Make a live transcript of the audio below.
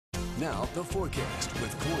Now, the forecast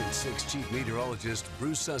with KOIN 6 Chief Meteorologist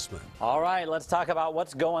Bruce Sussman. All right, let's talk about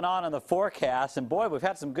what's going on in the forecast. And boy, we've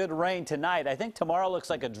had some good rain tonight. I think tomorrow looks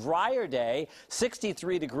like a drier day,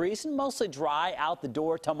 63 degrees and mostly dry out the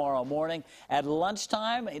door tomorrow morning. At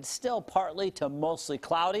lunchtime, it's still partly to mostly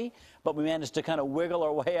cloudy, but we managed to kind of wiggle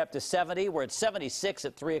our way up to 70. We're at 76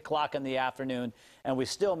 at 3 o'clock in the afternoon, and we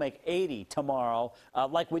still make 80 tomorrow,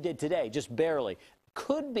 like we did today, just barely.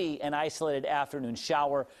 Could be an isolated afternoon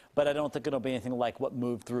shower, but I don't think it'll be anything like what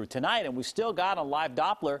moved through tonight. And we still got on live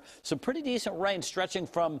Doppler some pretty decent rain stretching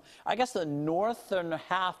from, I guess, the northern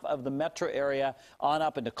half of the metro area on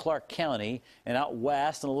up into Clark County and out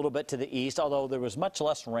west and a little bit to the east, although there was much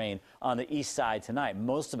less rain on the east side tonight.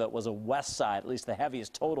 Most of it was a west side, at least the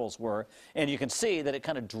heaviest totals were. And you can see that it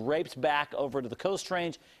kind of drapes back over to the Coast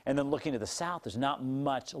Range, and then looking to the south, there's not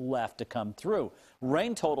much left to come through.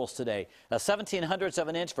 Rain totals today, 1/1700ths of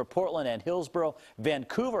an inch for Portland and Hillsborough.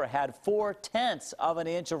 Vancouver had 4/10ths of an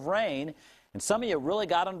inch of rain. And some of you really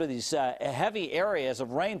got into these heavy areas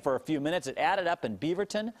of rain for a few minutes. It added up in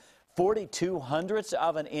Beaverton, 42/100ths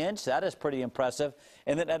of an inch. That is pretty impressive.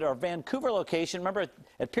 And then at our Vancouver location, remember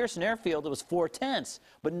at Pearson Airfield, it was 4/10ths,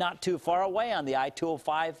 but not too far away on the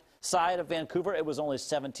I-205 side of Vancouver, it was only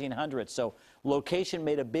 1/1700ths. So location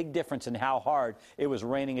made a big difference in how hard it was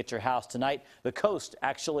raining at your house tonight. The coast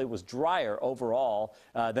actually was drier overall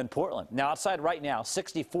than Portland. Now outside right now,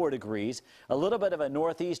 64 degrees, a little bit of a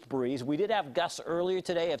northeast breeze. We did have gusts earlier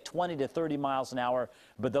today of 20 to 30 miles an hour,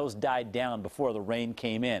 but those died down before the rain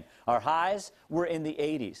came in. Our highs were in the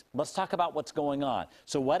 80s. Let's talk about what's going on.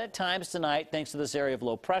 So wet at times tonight, thanks to this area of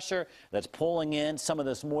low pressure that's pulling in some of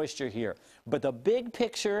this moisture here. But the big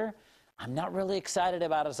picture, I'm not really excited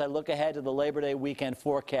about as I look ahead to the Labor Day weekend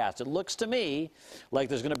forecast. It looks to me like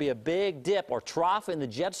there's going to be a big dip or trough in the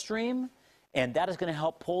jet stream, and that is going to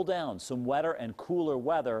help pull down some wetter and cooler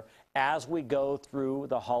weather as we go through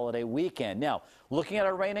the holiday weekend. Now, looking at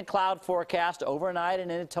our rain and cloud forecast overnight and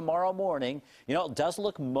into tomorrow morning, you know, it does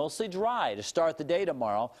look mostly dry to start the day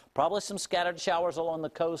tomorrow. Probably some scattered showers along the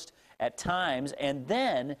coast at times. And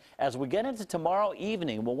then as we get into tomorrow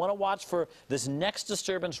evening, we'll want to watch for this next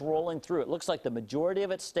disturbance rolling through. It looks like the majority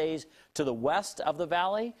of it stays to the west of the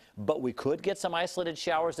valley, but we could get some isolated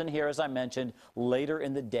showers in here, as I mentioned, later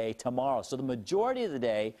in the day tomorrow. So the majority of the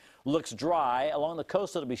day looks dry. Along the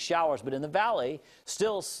coast, it'll be showers, but in the valley,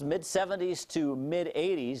 still mid-70s to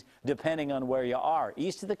mid-80s, depending on where you are.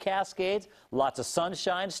 East of the Cascades, lots of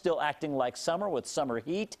sunshine, still acting like summer with summer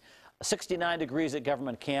heat. 69 degrees at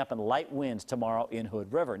Government Camp and light winds tomorrow in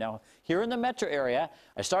Hood River. Now, here in the metro area,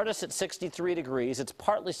 I start us at 63 degrees. It's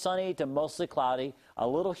partly sunny to mostly cloudy, a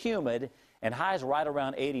little humid, and highs right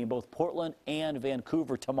around 80 in both Portland and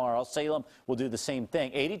Vancouver tomorrow. Salem will do the same thing.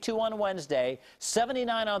 82 on Wednesday,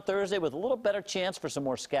 79 on Thursday with a little better chance for some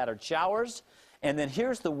more scattered showers. And then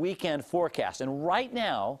here's the weekend forecast. And right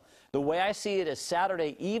now, the way I see it is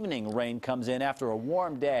Saturday evening rain comes in after a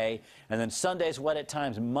warm day, and then Sunday's wet at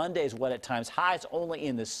times, Monday's wet at times, highs only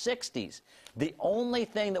in the 60s. The only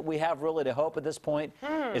thing that we have really to hope at this point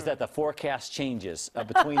is that the forecast changes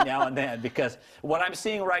between now and then, because what I'm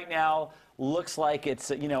seeing right now looks like it's,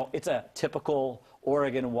 you know, it's a typical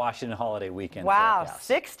Oregon, Washington holiday weekend. Wow,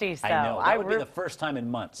 forecast. 60s though. I know. That would be the first time in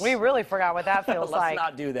months. We really forgot what that feels like. Let's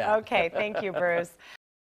not do that. Okay, thank you, Bruce.